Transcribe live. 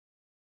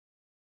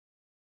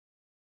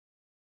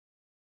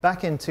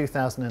Back in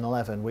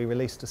 2011, we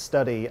released a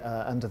study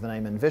under the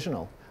name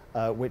Envisional,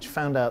 which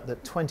found out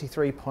that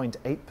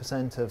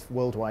 23.8% of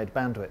worldwide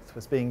bandwidth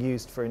was being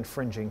used for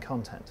infringing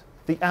content.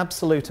 The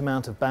absolute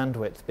amount of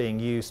bandwidth being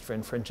used for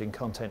infringing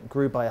content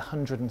grew by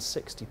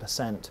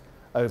 160%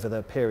 over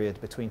the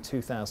period between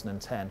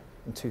 2010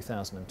 and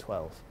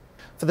 2012.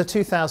 For the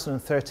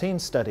 2013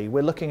 study,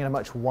 we're looking at a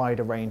much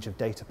wider range of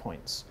data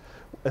points.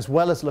 As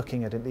well as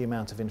looking at the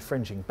amount of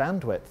infringing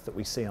bandwidth that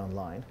we see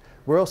online,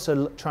 we're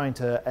also trying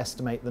to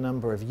estimate the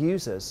number of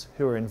users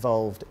who are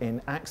involved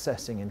in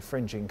accessing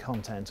infringing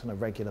content on a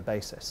regular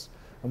basis.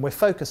 And we're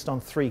focused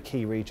on three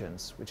key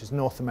regions, which is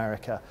North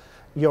America,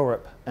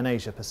 Europe, and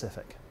Asia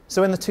Pacific.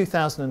 So in the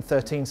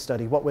 2013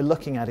 study, what we're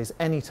looking at is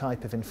any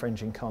type of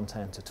infringing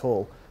content at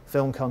all.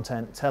 Film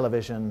content,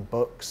 television,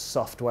 books,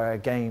 software,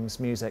 games,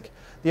 music.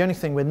 The only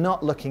thing we're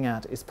not looking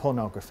at is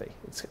pornography.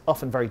 It's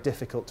often very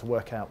difficult to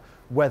work out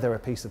whether a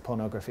piece of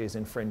pornography is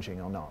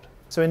infringing or not.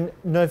 So in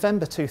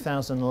November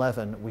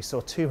 2011, we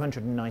saw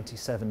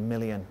 297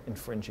 million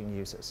infringing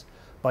users.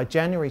 By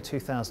January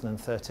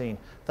 2013,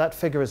 that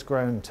figure has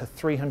grown to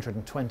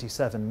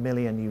 327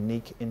 million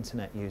unique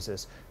internet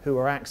users who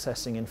are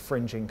accessing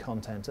infringing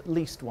content at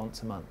least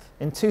once a month.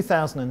 In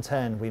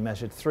 2010, we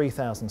measured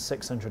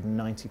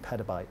 3,690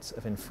 petabytes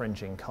of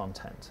infringing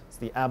content. It's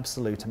the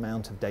absolute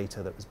amount of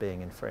data that was being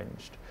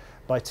infringed.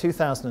 By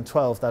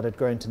 2012, that had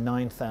grown to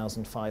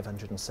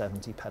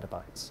 9,570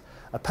 petabytes.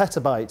 A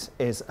petabyte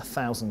is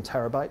 1,000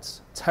 terabytes.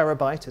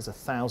 Terabyte is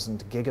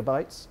 1,000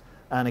 gigabytes.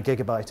 And a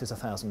gigabyte is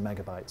 1,000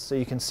 megabytes. So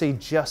you can see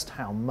just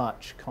how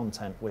much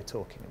content we're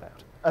talking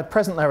about. At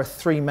present, there are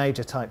three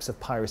major types of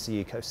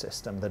piracy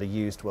ecosystem that are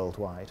used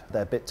worldwide.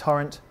 They're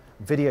BitTorrent,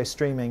 video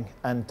streaming,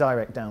 and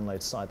direct download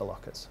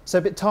cyberlockers. So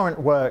BitTorrent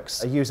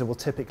works, a user will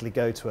typically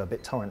go to a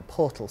BitTorrent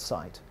portal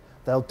site.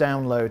 They'll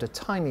download a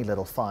tiny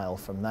little file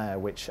from there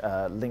which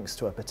links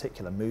to a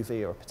particular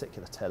movie or a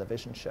particular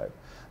television show.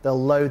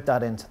 They'll load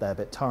that into their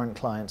BitTorrent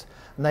client,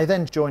 and they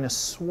then join a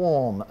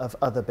swarm of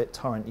other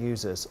BitTorrent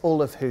users,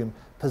 all of whom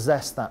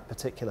possess that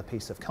particular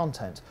piece of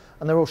content,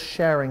 and they're all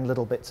sharing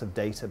little bits of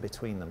data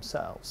between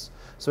themselves.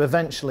 So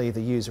eventually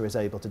the user is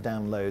able to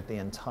download the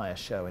entire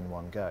show in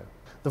one go.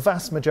 The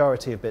vast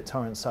majority of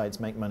BitTorrent sites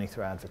make money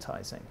through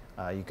advertising.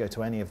 You go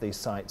to any of these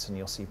sites and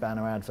you'll see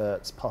banner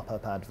adverts,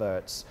 pop-up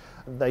adverts.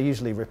 They're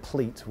usually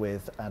replete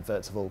with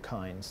adverts of all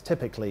kinds,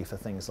 typically for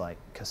things like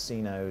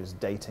casinos,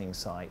 dating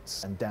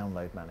sites, and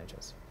download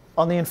managers.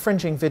 On the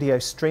infringing video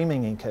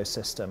streaming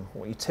ecosystem,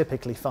 what you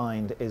typically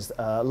find is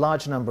a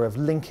large number of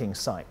linking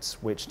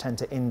sites which tend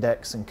to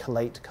index and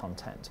collate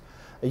content.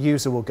 A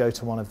user will go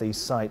to one of these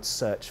sites,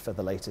 search for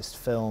the latest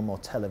film or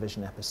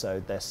television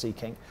episode they're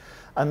seeking,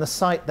 and the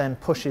site then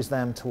pushes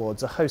them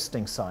towards a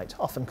hosting site,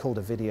 often called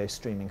a video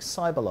streaming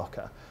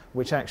cyberlocker,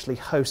 which actually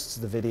hosts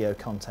the video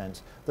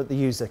content that the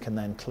user can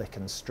then click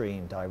and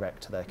stream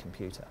direct to their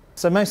computer.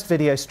 So most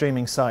video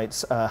streaming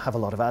sites have a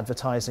lot of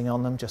advertising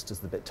on them, just as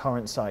the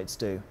BitTorrent sites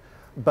do.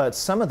 But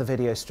some of the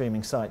video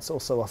streaming sites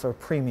also offer a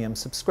premium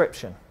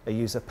subscription. A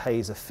user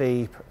pays a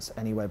fee,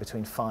 anywhere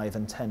between $5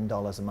 and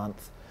 $10 a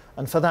month.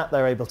 And for that,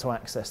 they're able to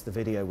access the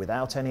video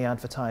without any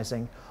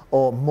advertising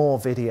or more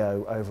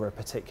video over a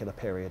particular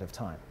period of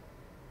time.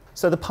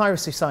 So the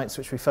piracy sites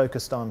which we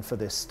focused on for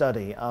this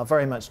study are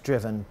very much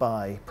driven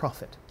by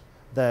profit.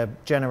 They're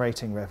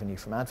generating revenue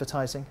from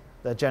advertising.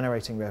 They're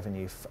generating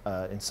revenue,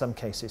 in some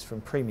cases,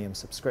 from premium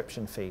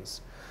subscription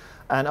fees.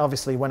 And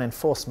obviously, when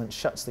enforcement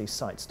shuts these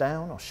sites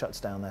down or shuts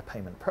down their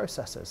payment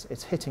processors,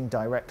 it's hitting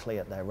directly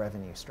at their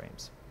revenue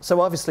streams. So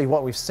obviously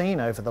what we've seen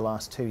over the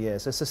last 2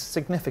 years is a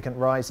significant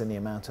rise in the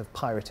amount of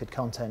pirated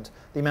content,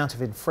 the amount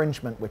of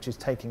infringement which is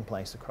taking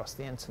place across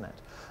the internet.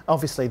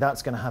 Obviously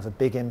that's going to have a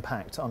big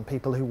impact on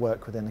people who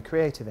work within the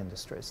creative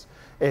industries.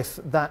 If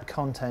that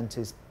content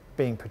is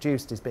being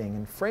produced, is being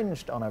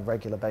infringed on a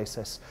regular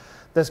basis,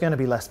 there's going to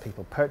be less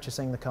people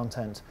purchasing the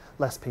content,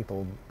 less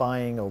people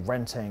buying or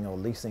renting or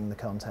leasing the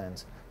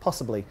content,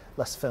 possibly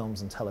less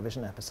films and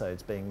television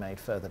episodes being made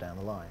further down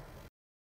the line.